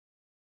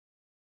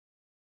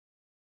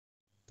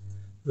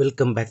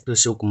Welcome back to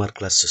Shivkumar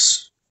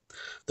classes.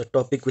 The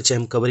topic which I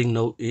am covering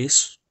now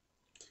is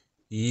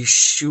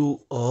issue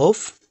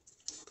of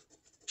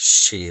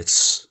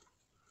shares.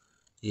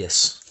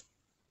 Yes,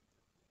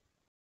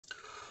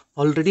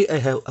 already I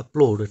have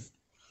uploaded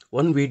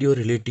one video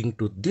relating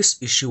to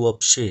this issue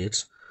of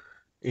shares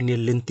in a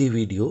lengthy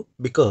video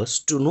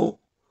because to know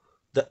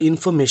the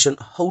information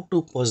how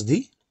to pass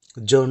the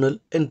journal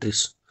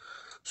entries.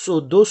 So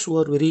those who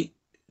are very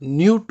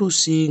new to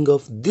seeing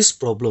of this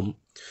problem,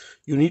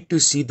 you need to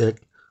see that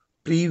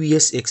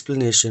previous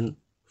explanation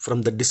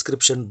from the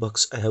description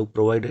box. I have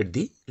provided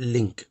the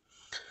link.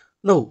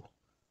 Now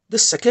the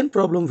second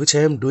problem which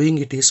I am doing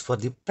it is for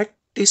the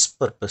practice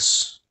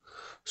purpose,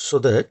 so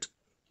that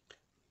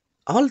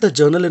all the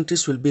journal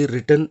entries will be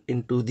written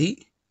into the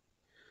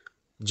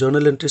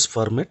journal entries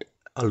format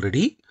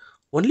already.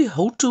 Only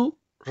how to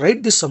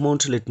write this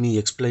amount, let me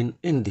explain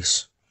in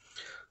this.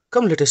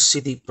 Come, let us see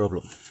the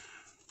problem.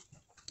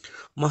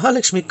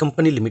 Mahalakshmi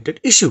Company Limited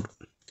issued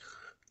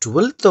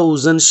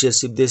 12,000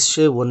 shares. If they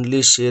say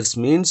only shares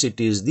means it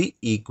is the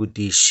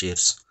equity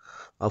shares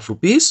of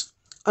rupees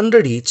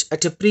 100 each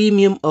at a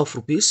premium of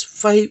rupees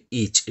 5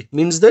 each. It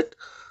means that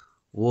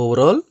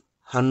overall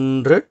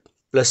 100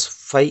 plus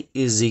 5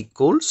 is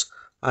equals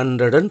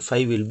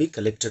 105 will be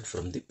collected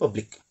from the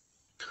public.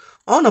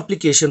 On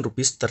application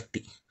rupees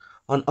 30.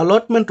 On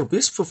allotment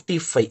rupees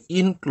 55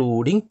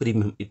 including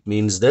premium. It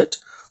means that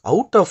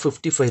out of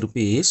 55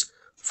 rupees,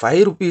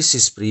 5 rupees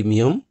is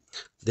premium.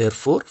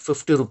 Therefore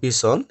 50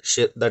 rupees on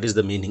share. That is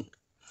the meaning.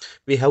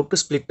 We have to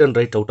split and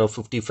write out of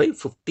 55,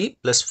 50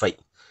 plus 5.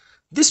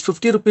 This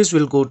 50 rupees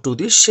will go to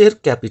the share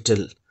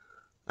capital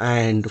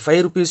and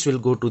 5 rupees will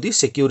go to the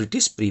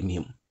securities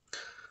premium.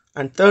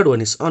 And third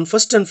one is on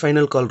first and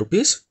final call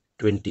rupees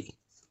 20.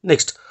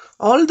 Next,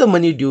 all the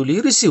money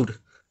duly received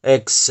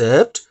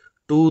except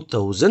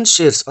 2000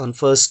 shares on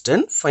first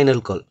and final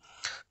call.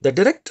 The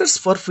directors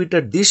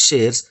forfeited these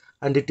shares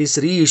and it is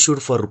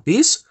reissued for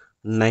rupees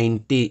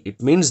 90.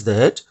 It means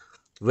that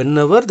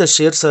whenever the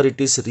shares are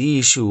it is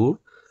reissued,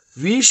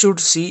 we should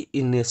see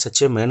in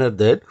such a manner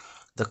that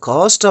the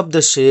cost of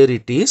the share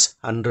it is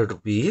 100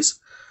 rupees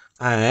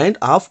and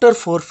after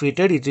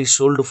forfeited it is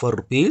sold for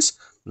rupees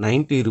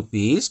 90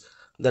 rupees.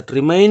 That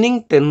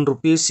remaining 10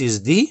 rupees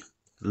is the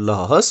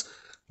loss.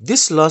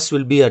 This loss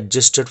will be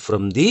adjusted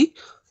from the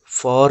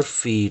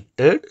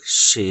forfeited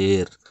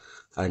share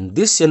and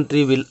this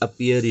entry will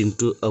appear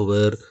into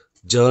our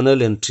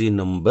journal entry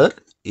number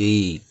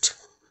 8.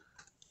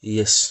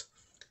 Yes.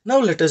 Now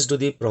let us do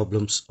the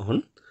problems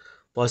on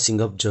passing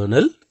of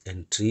journal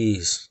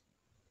entries.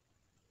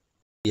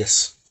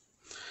 Yes.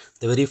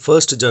 The very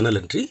first journal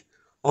entry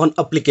on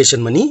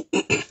application money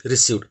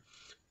received.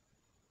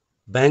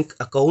 Bank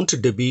account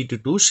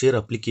debit to share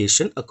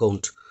application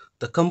account.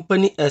 The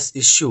company has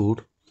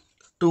issued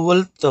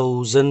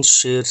 12,000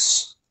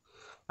 shares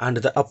and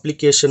the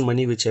application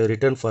money which I have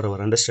written for our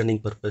understanding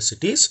purpose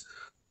it is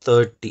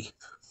 30.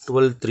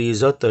 12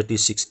 3s are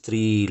 36,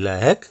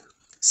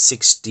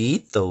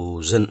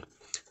 3,60,000.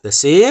 The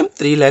same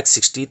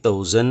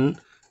 3,60,000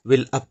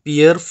 will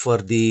appear for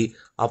the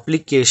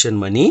application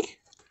money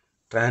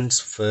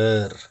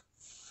transfer.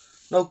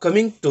 Now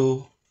coming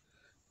to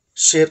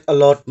share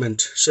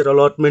allotment. Share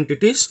allotment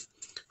it is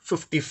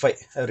 55.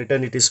 I have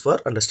written it is for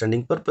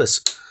understanding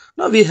purpose.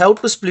 Now we have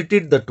to split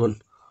it that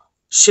one.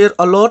 Share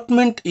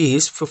allotment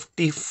is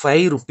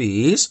 55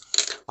 rupees.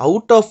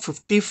 Out of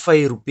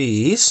 55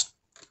 rupees,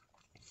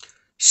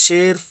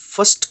 share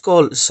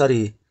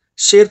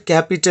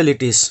capital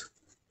it is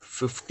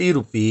 50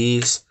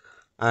 rupees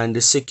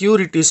and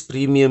securities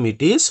premium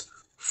it is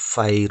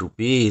 5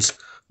 rupees.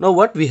 Now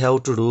what we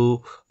have to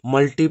do,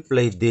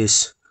 multiply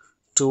this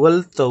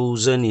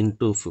 12,000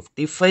 into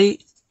 55,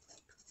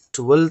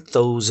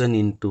 12,000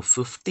 into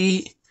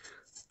 50,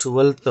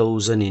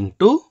 12,000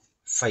 into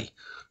 5.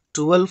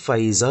 12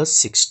 5s are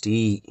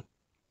 60.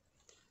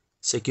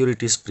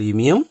 Securities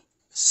premium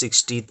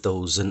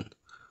 60,000.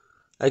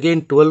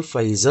 Again 12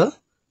 5s are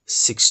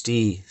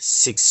 60,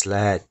 6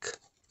 lakh.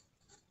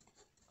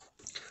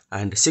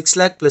 And 6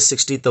 lakh plus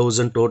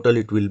 60,000 total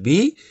it will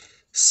be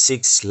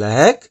 6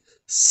 lakh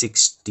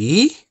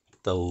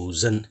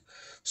 60,000.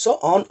 So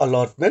on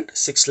allotment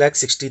 6 lakh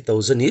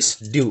 60,000 is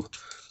due.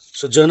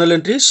 So journal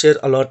entry share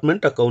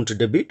allotment account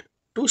debit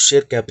to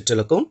share capital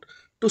account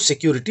to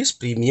securities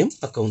premium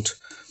account.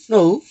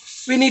 Now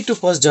we need to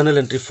pass journal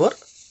entry for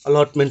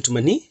allotment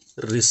money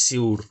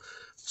received.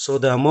 So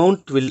the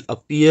amount will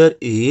appear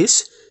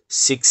is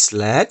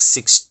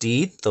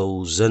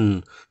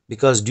 6,60,000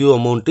 because due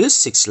amount is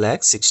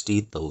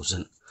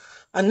 6,60,000.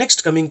 And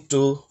next coming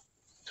to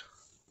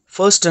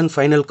first and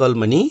final call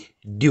money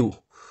due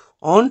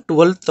on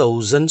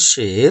 12,000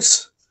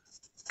 shares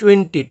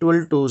 20.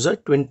 12 2s are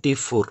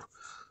 24.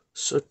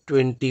 So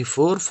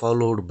 24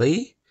 followed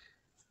by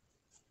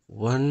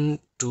 1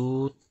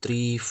 2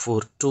 3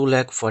 4,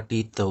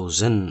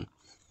 2,40,000.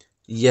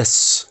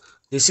 Yes,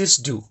 this is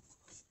due.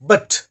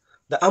 But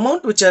the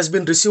amount which has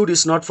been received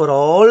is not for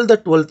all the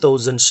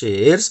 12,000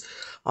 shares.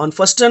 On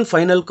first and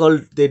final call,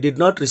 they did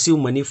not receive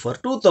money for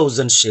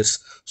 2000 shares.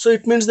 So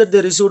it means that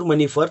they received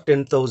money for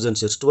 10,000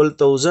 shares.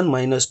 12,000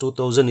 minus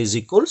 2000 is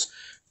equals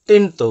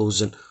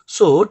 10,000.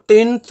 So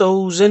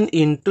 10,000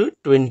 into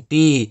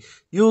 20,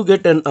 you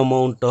get an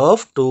amount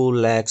of 2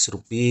 lakhs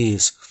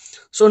rupees.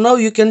 So now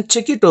you can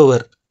check it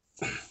over.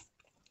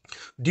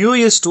 Due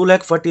is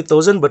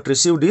 2,40,000 but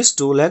received is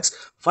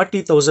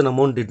 2,40,000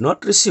 amount did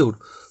not received.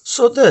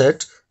 So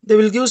that they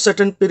will give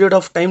certain period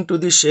of time to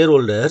the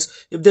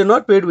shareholders. If they are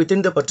not paid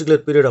within the particular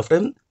period of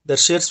time, their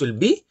shares will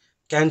be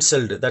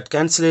cancelled. That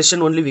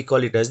cancellation only we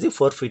call it as the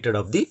forfeited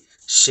of the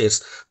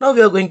shares. Now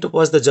we are going to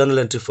pass the journal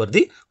entry for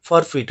the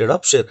forfeited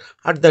of share.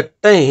 At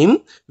that time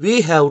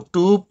we have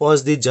to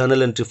pass the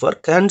journal entry for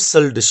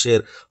cancelled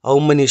share. How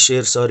many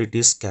shares are it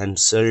is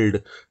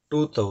cancelled?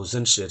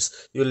 2000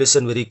 shares. You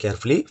listen very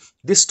carefully.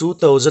 This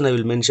 2000 I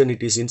will mention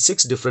it is in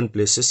 6 different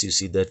places. You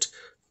see that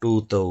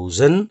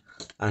 2000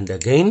 and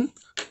again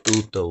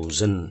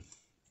 2000.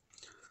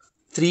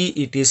 3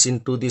 it is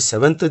into the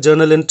 7th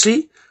journal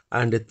entry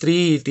and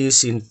 3 it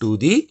is into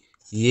the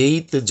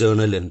 8th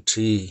journal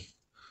entry.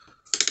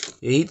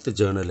 8th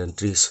journal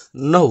entries.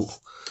 Now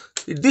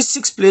these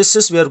 6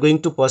 places we are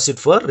going to pass it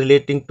for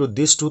relating to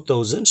this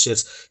 2000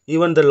 shares.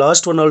 Even the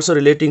last one also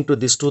relating to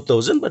this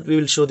 2000, but we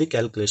will show the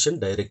calculation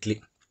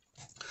directly.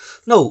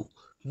 Now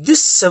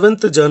this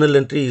 7th journal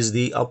entry is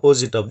the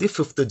opposite of the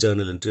 5th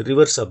journal entry,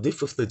 reverse of the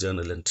 5th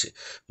journal entry,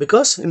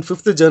 because in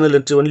 5th journal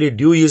entry only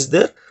due is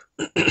there.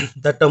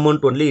 That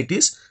amount only it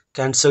is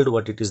cancelled.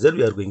 What it is there,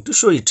 we are going to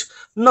show it.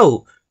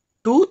 Now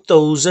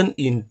 2000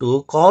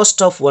 into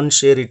cost of one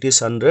share, it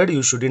is 100.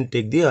 You shouldn't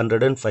take the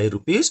 105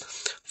 rupees.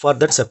 For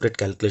that separate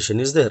calculation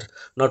is there,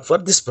 not for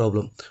this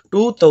problem.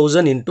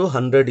 2000 into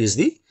 100 is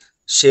the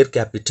share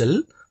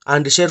capital,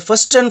 and share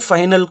first and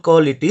final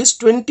call it is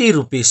 20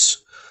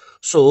 rupees.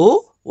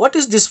 So what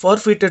is this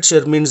forfeited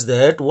share? Means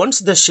that once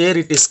the share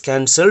it is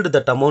cancelled,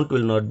 that amount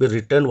will not be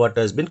returned what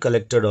has been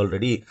collected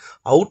already.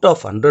 Out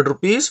of 100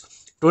 rupees,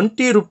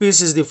 20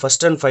 rupees is the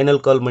first and final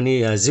call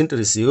money hasn't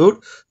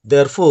received.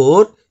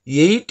 Therefore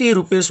 80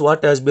 rupees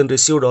what has been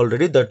received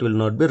already, that will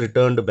not be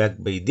returned back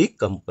by the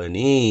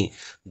company.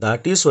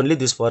 That is only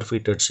this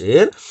forfeited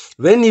share.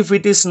 When if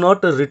it is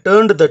not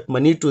returned that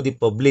money to the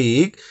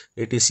public,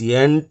 it is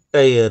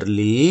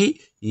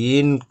entirely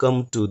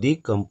income to the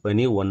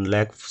company,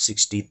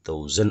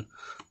 1,60,000.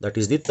 That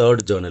is the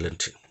 3rd journal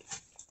entry.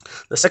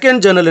 The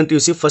 2nd journal entry,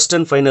 you see first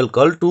and final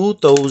call,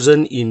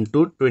 2000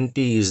 into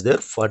 20 is there,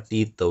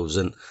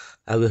 40,000.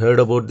 Have you heard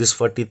about this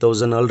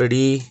 40,000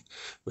 already,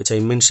 which I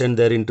mentioned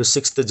there into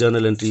 6th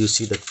journal entry? You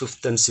see that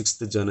 5th and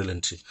 6th journal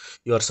entry.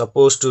 You are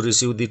supposed to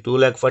receive the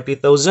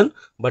 2,40,000,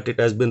 but it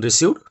has been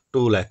received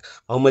 2 lakh.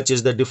 How much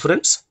is the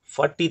difference?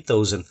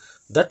 40,000.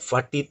 That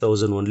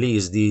 40,000 only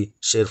is the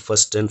share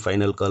first and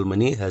final call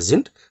money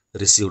hasn't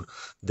received.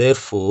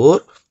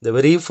 Therefore, the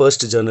very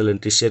first journal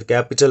entry, share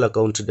capital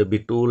account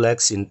debit 2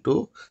 lakhs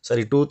into,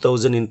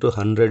 2000 into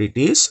 100, it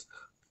is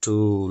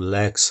 2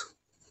 lakhs.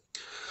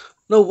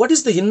 Now, what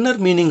is the inner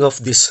meaning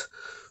of this?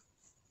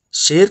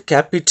 Share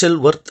capital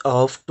worth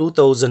of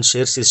 2000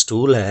 shares is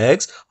 2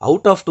 lakhs.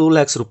 Out of 2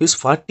 lakhs rupees,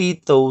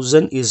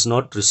 40,000 is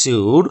not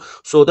received.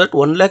 So that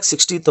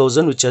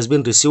 1,60,000 which has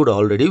been received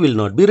already will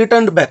not be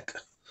returned back.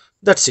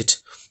 That's it.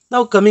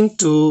 Now coming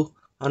to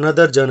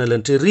another journal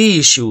entry,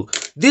 reissue.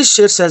 This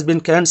shares has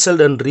been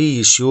cancelled and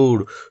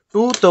reissued.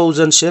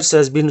 2000 shares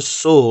has been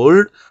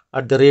sold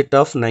at the rate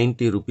of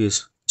 90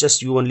 rupees.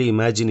 Just you only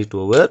imagine it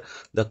over.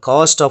 The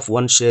cost of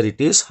one share it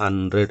is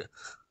 100.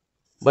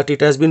 But it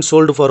has been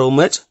sold for how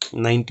much?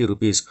 90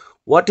 rupees.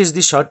 What is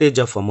the shortage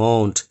of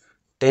amount?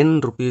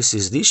 10 rupees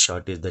is the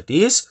shortage. That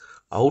is,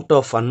 out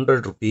of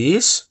 100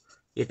 rupees,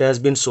 it has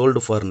been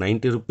sold for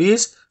 90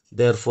 rupees.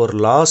 Therefore,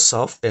 loss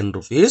of 10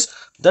 rupees.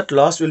 That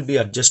loss will be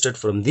adjusted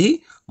from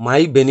the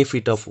my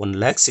benefit of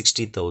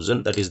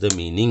 1,60,000. That is the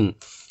meaning.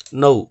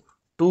 Now,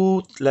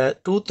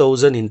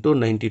 2,000 into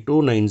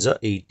 92 nines are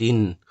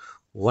 18.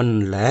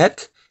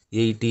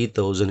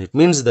 1,80,000. It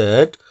means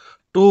that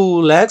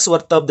 2 lakhs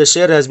worth of the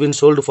share has been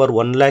sold for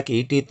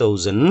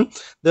 1,80,000.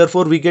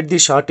 Therefore, we get the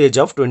shortage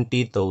of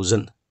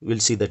 20,000. We'll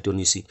see that when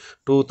you see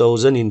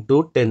 2,000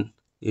 into 10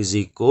 is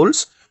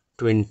equals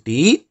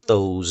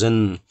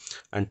 20,000,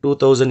 and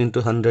 2,000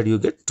 into 100 you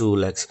get 2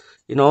 lakhs.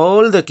 In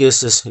all the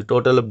cases, the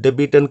total of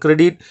debit and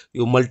credit,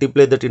 you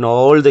multiply that, in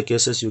all the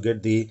cases you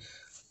get the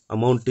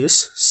amount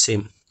is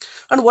same.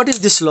 And what is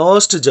this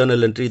last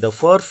journal entry? The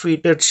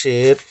forfeited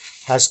share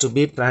has to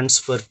be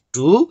transferred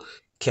to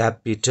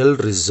capital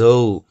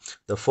reserve.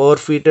 The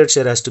forfeited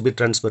share has to be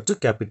transferred to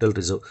capital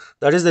reserve.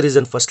 That is the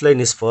reason first line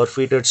is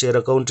forfeited share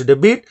account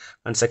debit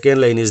and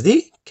second line is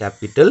the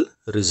capital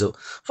reserve.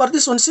 For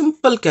this one,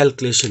 simple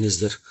calculation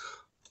is there.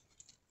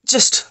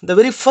 Just the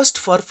very first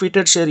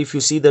forfeited share, if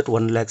you see that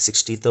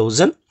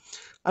 1,60,000,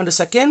 and the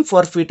second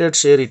forfeited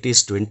share it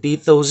is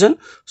 20,000.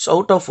 So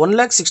out of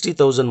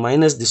 1,60,000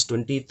 minus this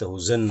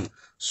 20,000,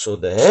 so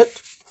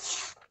that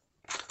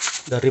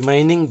the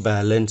remaining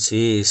balance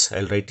is,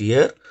 I'll write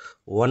here,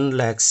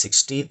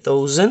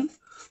 1,60,000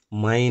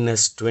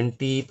 minus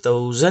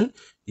 20,000,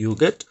 you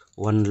get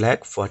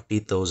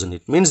 1,40,000.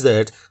 It means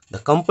that the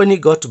company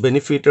got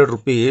benefited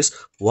rupees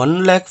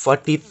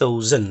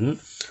 1,40,000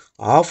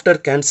 after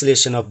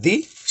cancellation of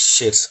the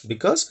shares,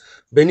 because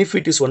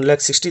benefit is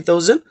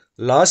 1,60,000,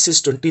 loss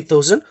is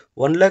 20,000.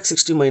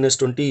 1,60,000 minus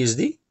 20 is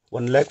the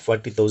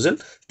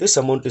 1,40,000. This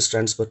amount is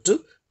transferred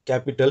to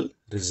capital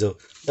reserve.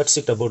 That's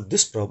it about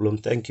this problem.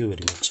 Thank you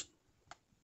very much.